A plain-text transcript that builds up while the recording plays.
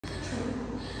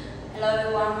Hello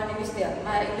everyone, my name is Tia.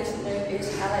 My English name is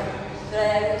Alex.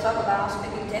 Today I will talk about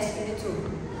speaking test Unit 2.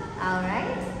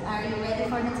 Alright, are you ready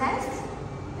for the test?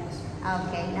 Yes.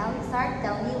 Okay, now we start.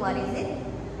 Tell me, what is it?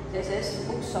 This is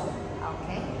bookshop.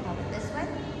 Okay, how about this one?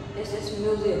 This is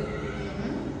museum.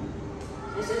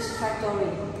 This is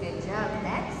factory. Good job.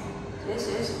 Next? This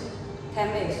is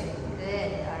chemist.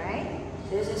 Good, alright.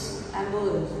 This is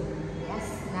ambulance.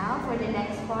 Yes, now for the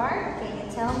next part, can you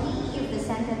tell me if the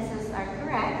sentences are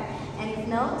correct? And if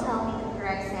no, tell me the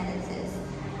correct sentences.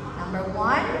 Number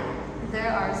 1,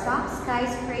 there are some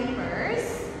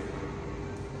skyscrapers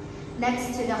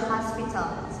next to the hospital.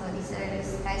 So these are the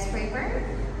skyscraper?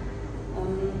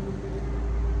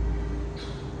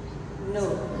 No.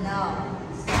 No.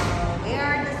 So where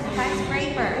are the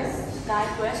skyscrapers?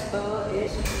 Skyscraper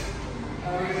is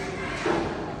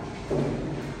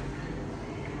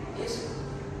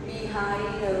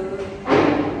behind the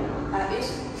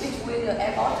it's between the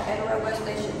airport and railway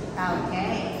station.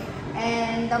 Okay.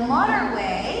 And the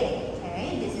motorway,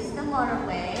 okay, this is the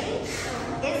motorway,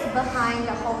 is behind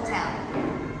the hotel.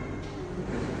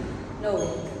 No.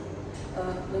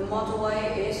 The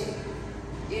motorway is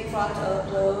in front of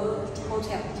the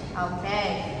hotel. Okay.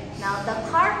 Now the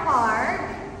car park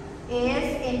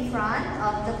is in front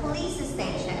of the police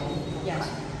station. Yes.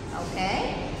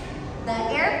 Okay. The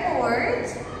airport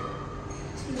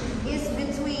is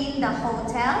between the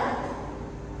hotel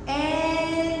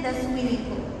and the swimming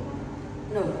pool.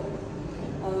 No.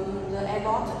 The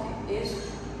airport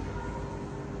is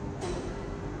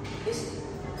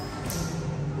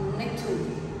next to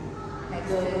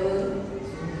the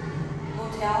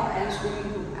hotel and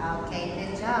swimming pool. Okay,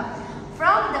 good job.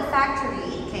 From the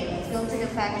factory, okay, let's go to the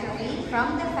factory.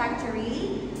 From the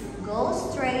factory, go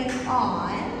straight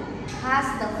on,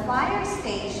 past the fire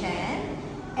station,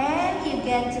 and you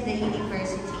get to the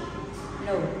university.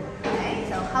 No. Okay,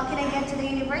 so how can I get to the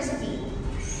university?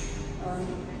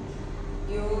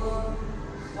 You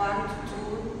want to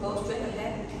go straight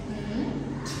ahead.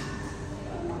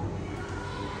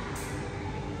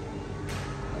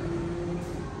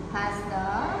 Past the,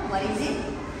 what is it?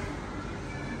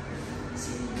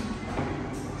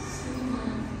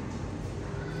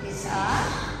 It's a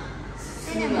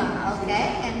cinema, okay?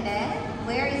 And then,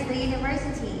 where is the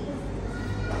university?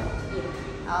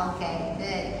 Okay,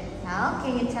 good. Now,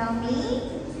 can you tell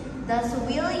me, does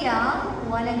William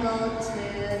want to go to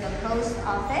the post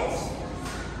office?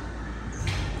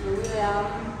 William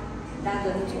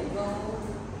doesn't go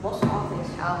post office.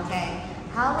 Okay.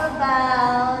 How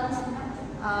about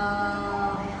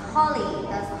Holly?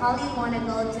 Does Holly want to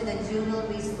go to the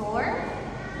jewelry store?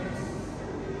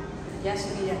 Yes,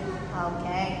 we do.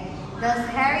 Okay. Does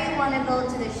Harry want to go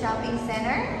to the shopping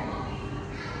center?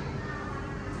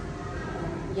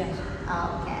 Yes.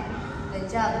 Okay. Good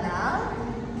job. Now,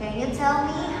 can you tell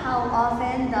me how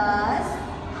often does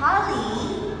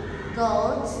Holly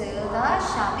go to the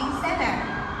shopping center?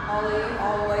 Holly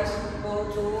always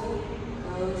go to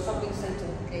the shopping center.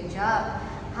 Good job.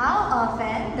 How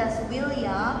often does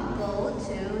William go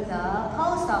to the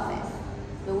post office?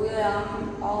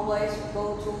 William always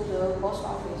go to the post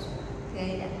office.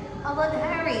 Good. How about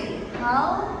Harry?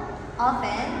 How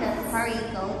often does Harry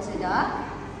go to the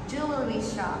jewelry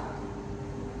shop?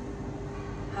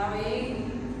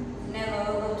 Harry never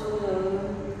go to the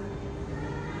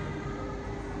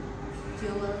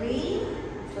Jewelry?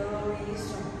 jewelry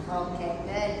shop. Okay,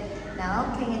 good.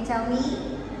 Now, can you tell me,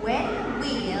 when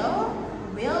will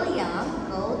William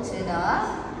go to the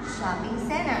shopping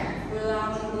center?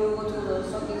 William will go to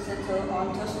the shopping center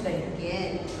on Thursday.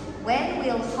 Good. When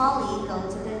will Holly go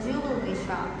to the jewelry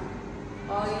shop?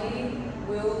 Holly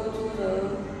will go to the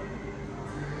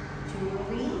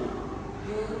Jewelry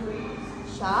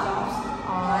shops shop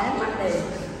on on Monday.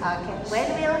 Okay. When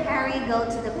will Harry go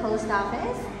to the post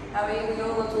office? Harry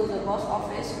will go to the post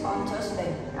office on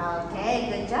Thursday. Okay,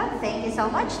 good job. Thank you so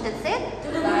much. That's it.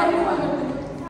 Bye everyone.